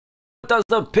does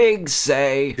the pig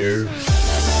say?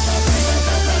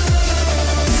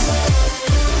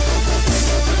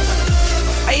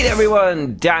 Hey there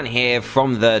everyone, Dan here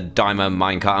from the Diamond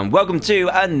Minecart, and welcome to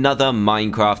another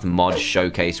Minecraft mod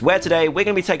showcase, where today we're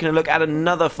going to be taking a look at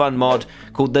another fun mod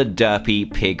called the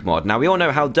Derpy Pig mod. Now we all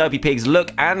know how derpy pigs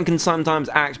look and can sometimes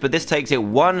act, but this takes it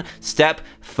one step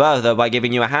further by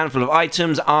giving you a handful of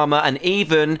items, armor, and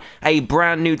even a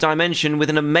brand new dimension with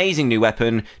an amazing new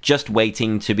weapon just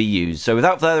waiting to be used. So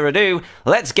without further ado,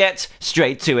 let's get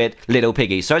straight to it, little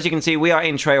piggy. So as you can see, we are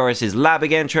in Treoris's lab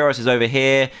again. Treoris is over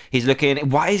here. He's looking...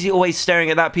 Why is he always staring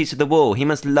at that piece of the wall? He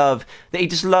must love that. He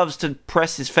just loves to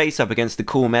press his face up against the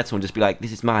cool metal and just be like,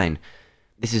 this is mine.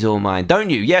 This is all mine.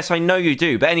 Don't you? Yes, I know you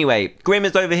do. But anyway, Grim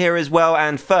is over here as well.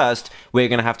 And first, we're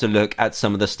going to have to look at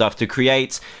some of the stuff to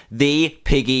create the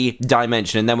piggy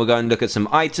dimension. And then we'll go and look at some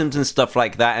items and stuff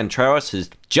like that. And Treoris has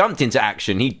jumped into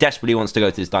action. He desperately wants to go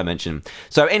to this dimension.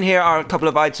 So in here are a couple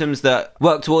of items that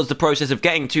work towards the process of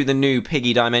getting to the new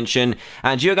piggy dimension.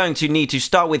 And you're going to need to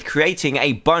start with creating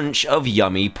a bunch of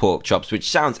yummy pork chops, which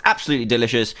sounds absolutely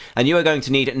delicious. And you are going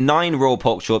to need 9 raw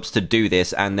pork chops to do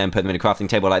this, and then put them in a crafting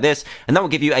table like this. And that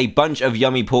will give you a bunch of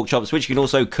yummy pork chops, which you can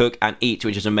also cook and eat,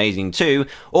 which is amazing too.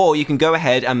 Or you can go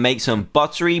ahead and make some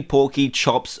buttery porky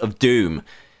chops of doom.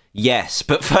 Yes,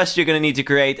 but first you're going to need to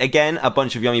create, again, a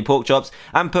bunch of yummy pork chops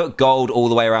and put gold all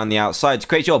the way around the outside to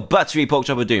create your buttery pork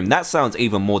chop of doom. That sounds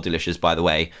even more delicious, by the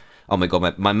way. Oh my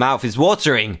god, my mouth is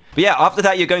watering. But yeah, after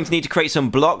that, you're going to need to create some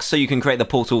blocks so you can create the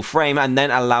portal frame and then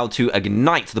allow to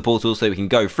ignite the portal so we can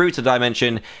go through to the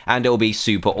dimension and it will be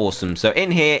super awesome. So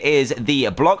in here is the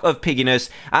block of pigginess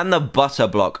and the butter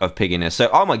block of pigginess. So,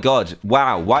 oh my god,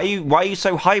 wow, why are you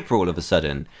so hyper all of a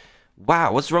sudden?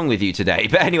 Wow, what's wrong with you today?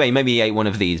 But anyway, maybe he ate one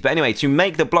of these. But anyway, to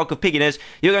make the block of pigginess,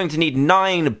 you're going to need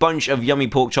 9 bunch of yummy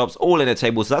pork chops all in a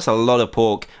table. So that's a lot of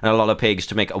pork and a lot of pigs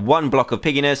to make one block of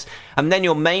pigginess. And then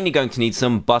you're mainly going to need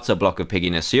some butter block of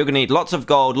pigginess. So you're going to need lots of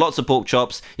gold, lots of pork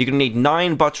chops. You're going to need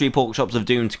 9 buttery pork chops of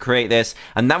doom to create this.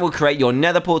 And that will create your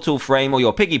nether portal frame, or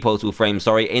your piggy portal frame,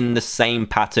 sorry, in the same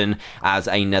pattern as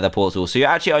a nether portal. So you're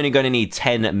actually only going to need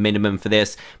 10 minimum for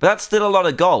this. But that's still a lot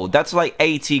of gold. That's like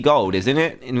 80 gold, isn't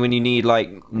it? And when you need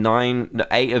like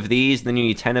 8 of these, then you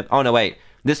need 10 of... Oh no, wait,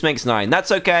 this makes 9.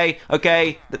 That's okay.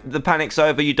 Okay, the panic's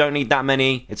over. You don't need that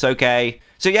many. It's okay.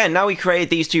 So yeah, now we created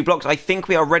these 2 blocks, I think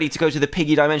we are ready to go to the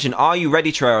piggy dimension. Are you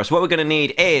ready, Treoris? What we're going to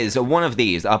need is one of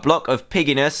these, a block of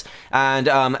pigginess, and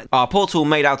our portal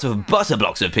made out of butter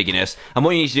blocks of pigginess. And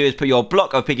what you need to do is put your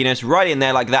block of pigginess right in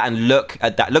there like that, and look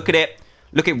at that. Look at it.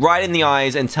 Look it right in the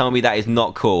eyes and tell me that is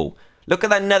not cool. Look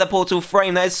at that nether portal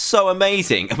frame. That is so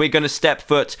amazing. And we're going to step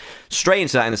foot straight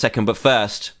into that in a second. But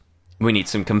first, we need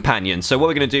some companions. So what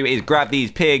we're going to do is grab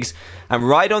these pigs and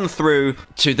ride on through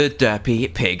to the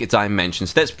Derpy Pig dimension.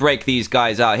 So let's break these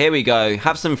guys out. Here we go.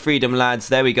 Have some freedom, lads.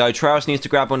 There we go. Treoris needs to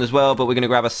grab one as well. But we're going to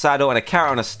grab a saddle and a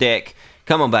carrot on a stick.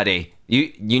 Come on, buddy.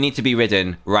 You need to be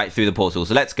ridden right through the portal.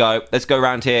 So let's go. Let's go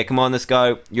around here. Come on, let's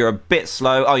go. You're a bit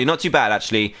slow. Oh, you're not too bad,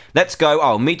 actually. Let's go.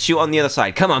 I'll meet you on the other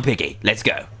side. Come on, piggy. Let's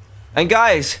go. And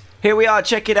guys, here we are.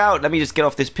 Check it out. Let me just get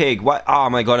off this pig. What? Oh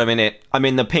my god, I'm in it. I'm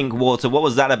in the pink water. What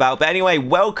was that about? But anyway,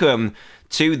 welcome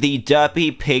to the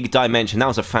Derpy Pig dimension. That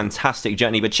was a fantastic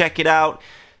journey, but check it out.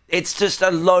 It's just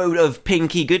a load of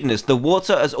pinky goodness. The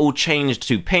water has all changed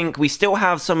to pink. We still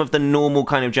have some of the normal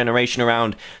kind of generation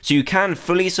around, so you can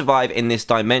fully survive in this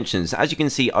dimension. So as you can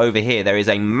see over here, there is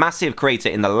a massive crater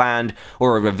in the land,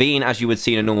 or a ravine as you would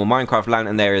see in a normal Minecraft land,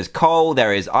 and there is coal,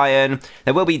 there is iron,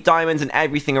 there will be diamonds and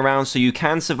everything around, so you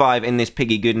can survive in this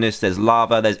piggy goodness. There's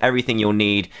lava, there's everything you'll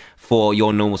need for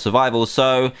your normal survival.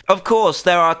 So, of course,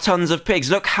 there are tons of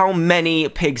pigs. Look how many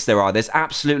pigs there are. There's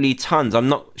absolutely tons. I'm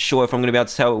not sure if I'm going to be able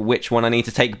to tell which one I need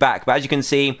to take back, but as you can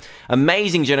see,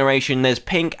 amazing generation. There's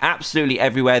pink absolutely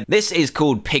everywhere. This is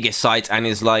called Pigicite and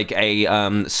is like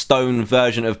a stone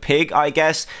version of pig, I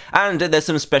guess, and there's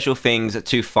some special things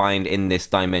to find in this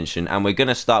dimension, and we're going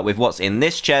to start with what's in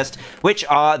this chest, which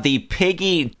are the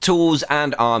piggy tools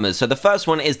and armors. So the first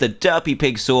one is the Derpy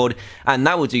Pig Sword, and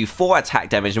that will do 4 attack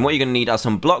damage, and what you're going to need are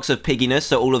some blocks of pigginess.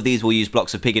 So all of these will use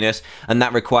blocks of pigginess, and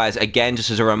that requires, again,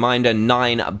 just as a reminder,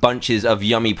 9 bunches of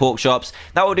yummy pork chops.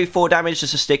 That will do 4 damage,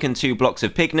 just a stick and 2 blocks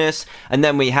of pigness. And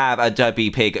then we have a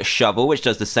Derpy Pig Shovel, which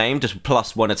does the same, just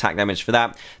plus 1 attack damage for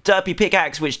that. Derpy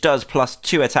Pickaxe, which does plus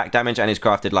 2 attack damage and is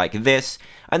crafted like this.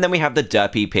 And then we have the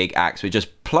Derpy Pig Axe, which is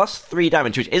plus 3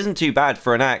 damage, which isn't too bad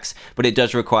for an axe, but it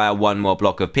does require 1 more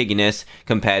block of pigginess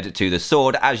compared to the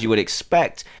sword, as you would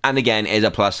expect, and again is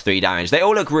a plus 3 damage. They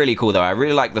all look really cool though. I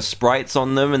really like the sprites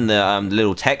on them and the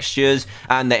little textures,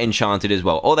 and they're enchanted as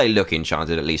well, or they look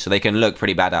enchanted at least, so they can look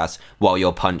pretty badass while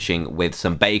you're punching with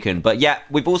some bacon. But yeah,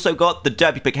 we've also got the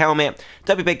Derpy Pig helmet,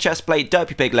 Derpy Pig chestplate,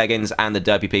 Derpy Pig leggings, and the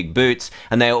Derpy Pig boots,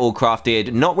 and they are all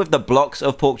crafted not with the blocks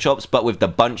of pork chops, but with the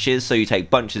bunches. So you take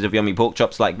bunches of yummy pork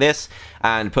chops like this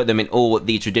and put them in all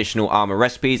the traditional armor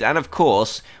recipes. And of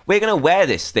course, we're going to wear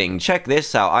this thing. Check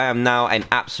this out. I am now an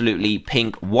absolutely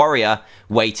pink warrior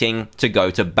waiting to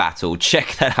go to battle.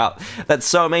 Check that out. That's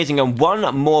so amazing. And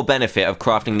one more benefit of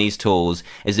crafting these tools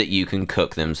is that you can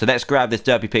cook them. So let's grab this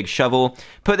Derpy Pig shovel,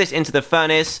 put this into the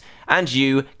furnace, and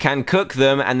you can cook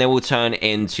them, and they will turn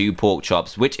into pork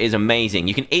chops, which is amazing.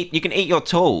 You can eat your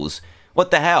tools. What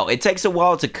the hell? It takes a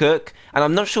while to cook, and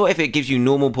I'm not sure if it gives you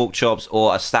normal pork chops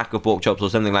or a stack of pork chops or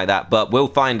something like that, but we'll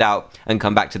find out and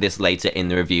come back to this later in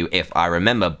the review if I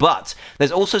remember. But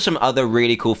there's also some other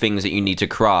really cool things that you need to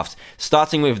craft,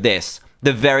 starting with this.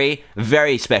 The very,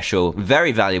 very special,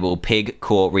 very valuable pig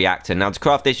core reactor. Now to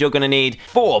craft this, you're going to need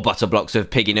 4 butter blocks of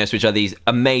pigginess, which are these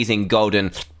amazing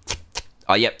golden...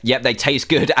 Oh, yep, they taste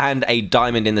good, and a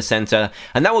diamond in the center.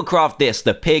 And that will craft this,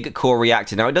 the pig core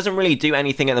reactor. Now, it doesn't really do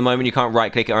anything at the moment. You can't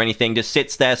right-click it or anything. Just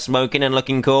sits there smoking and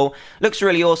looking cool. Looks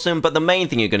really awesome, but the main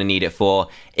thing you're going to need it for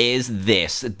is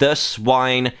this, the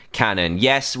swine cannon.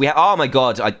 Yes, we have... Oh, my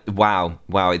God. Wow,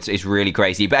 it's really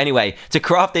crazy. But anyway, to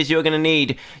craft this, you're going to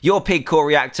need your pig core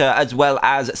reactor as well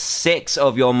as 6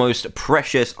 of your most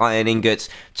precious iron ingots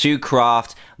to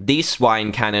craft the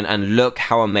swine cannon, and look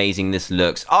how amazing this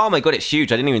looks. Oh my God, it's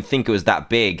huge. I didn't even think it was that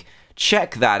big.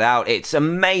 Check that out. It's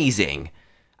amazing.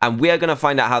 And we are going to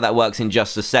find out how that works in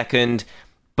just a second.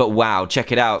 But wow,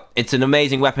 check it out. It's an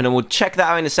amazing weapon, and we'll check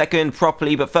that out in a second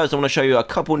properly. But first, I want to show you a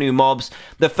couple new mobs.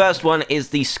 The first one is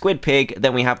the squid pig.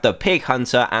 Then we have the pig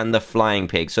hunter and the flying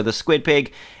pig. So the squid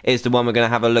pig is the one we're going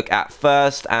to have a look at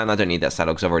first. And I don't need that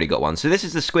saddle because I've already got one. So this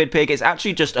is the squid pig. It's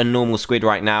actually just a normal squid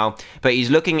right now, but he's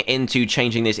looking into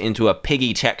changing this into a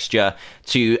piggy texture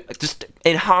to just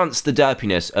enhance the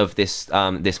derpiness of this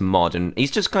this mod. And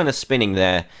he's just kind of spinning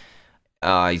there.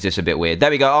 He's just a bit weird.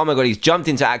 There we go. Oh my God, he's jumped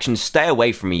into action. Stay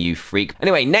away from me, you freak.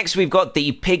 Anyway, next we've got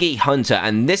the Piggy Hunter,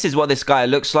 and this is what this guy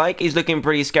looks like. He's looking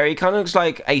pretty scary. He kind of looks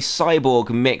like a cyborg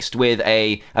mixed with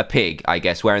a pig, I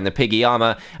guess, wearing the piggy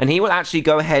armor, and he will actually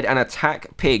go ahead and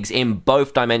attack pigs in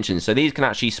both dimensions. So these can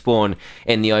actually spawn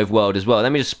in the overworld as well.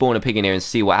 Let me just spawn a pig in here and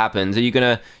see what happens. Are you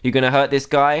gonna hurt this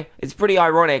guy? It's pretty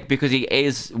ironic because he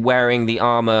is wearing the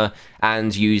armor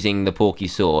and using the porky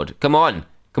sword. Come on.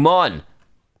 Come on.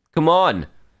 Come on.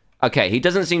 Okay, he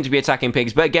doesn't seem to be attacking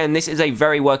pigs, but again, this is a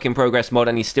very work in progress mod,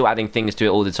 and he's still adding things to it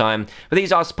all the time. But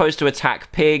these are supposed to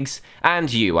attack pigs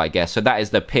and you, I guess. So that is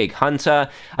the pig hunter.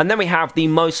 And then we have the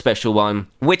most special one,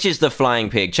 which is the flying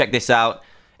pig. Check this out.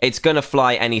 It's going to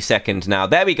fly any second now.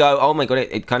 There we go. Oh my God,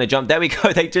 it kind of jumped. There we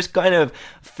go. They just kind of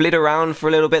flit around for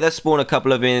a little bit. Let's spawn a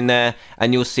couple of them in there,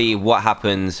 and you'll see what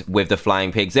happens with the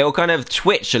flying pigs. They'll kind of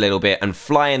twitch a little bit and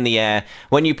fly in the air.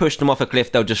 When you push them off a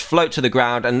cliff, they'll just float to the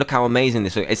ground, and look how amazing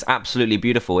this looks. It's absolutely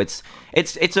beautiful. It's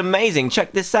amazing.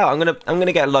 Check this out. I'm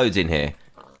gonna get loads in here.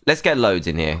 Let's get loads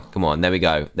in here. Come on, there we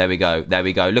go. There we go. There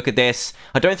we go. Look at this.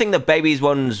 I don't think the babies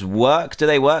ones work. Do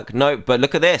they work? No, but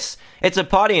look at this. It's a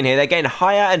party in here. They're getting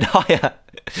higher and higher.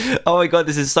 Oh my God,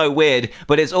 this is so weird.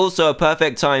 But it's also a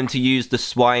perfect time to use the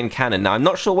swine cannon. Now, I'm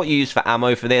not sure what you use for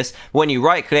ammo for this. When you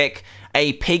right click,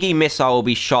 a piggy missile will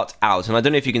be shot out. And I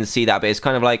don't know if you can see that, but it's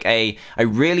kind of like a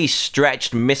really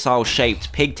stretched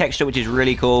missile-shaped pig texture, which is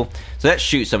really cool. So let's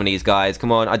shoot some of these guys.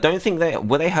 Come on. I don't think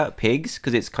will they hurt pigs?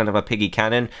 Because it's kind of a piggy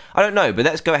cannon. I don't know, but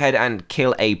let's go ahead and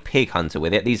kill a pig hunter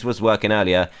with it. These was working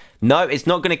earlier. No, it's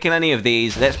not going to kill any of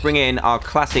these. Let's bring in our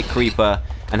classic creeper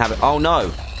and have it. Oh,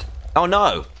 no. Oh,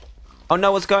 no. Oh,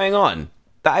 no, what's going on?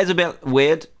 That is a bit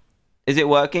weird. Is it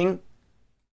working?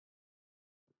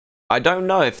 I don't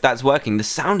know if that's working. The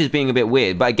sound is being a bit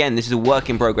weird, but again, this is a work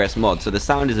in progress mod, so the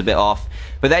sound is a bit off.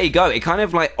 But there you go. It kind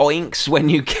of like oinks when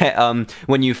you get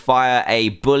when you fire a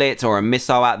bullet or a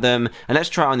missile at them. And let's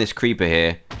try on this creeper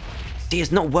here. See,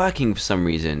 it's not working for some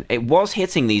reason. It was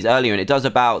hitting these earlier, and it does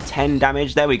about 10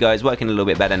 damage. There we go. It's working a little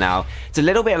bit better now. It's a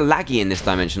little bit laggy in this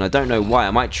dimension. I don't know why.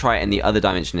 I might try it in the other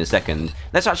dimension in a second.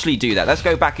 Let's actually do that. Let's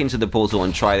go back into the portal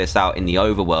and try this out in the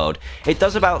overworld. It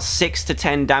does about 6 to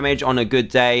 10 damage on a good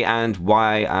day, and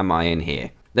why am I in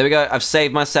here? There we go. I've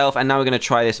saved myself, and now we're going to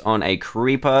try this on a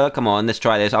creeper. Come on, let's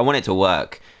try this. I want it to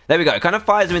work. There we go. It kind of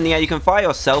fires them in the air. You can fire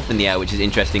yourself in the air, which is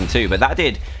interesting too. But that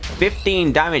did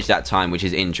 15 damage that time, which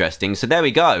is interesting. So there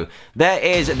we go. There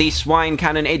is the swine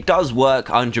cannon. It does work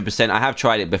 100%. I have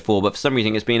tried it before, but for some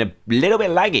reason it's been a little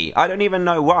bit laggy. I don't even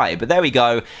know why, but there we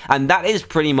go. And that is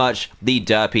pretty much the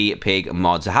Derpy Pig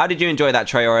mod. So how did you enjoy that,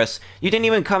 Treyorus? You didn't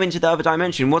even come into the other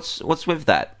dimension. What's with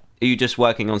that? Are you just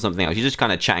working on something else? You're just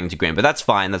kind of chatting to Grim, but that's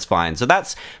fine, that's fine. So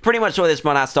that's pretty much all this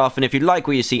mod has stuff, and if you like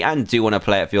what you see and do want to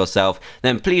play it for yourself,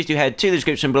 then please do head to the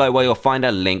description below where you'll find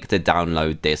a link to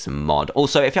download this mod.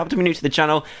 Also, if you happen to be new to the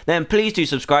channel, then please do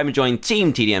subscribe and join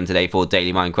Team TDM today for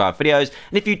daily Minecraft videos,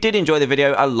 and if you did enjoy the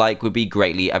video, a like would be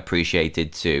greatly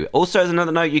appreciated too. Also, as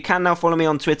another note, you can now follow me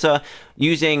on Twitter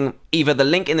using either the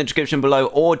link in the description below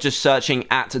or just searching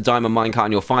at Diamond Minecart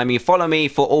and you'll find me. Follow me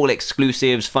for all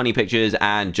exclusives, funny pictures,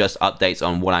 and just updates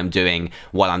on what I'm doing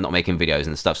while I'm not making videos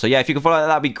and stuff. So yeah, if you can follow that,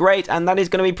 that'd be great. And that is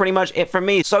going to be pretty much it from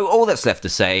me. So all that's left to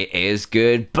say is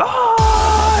goodbye.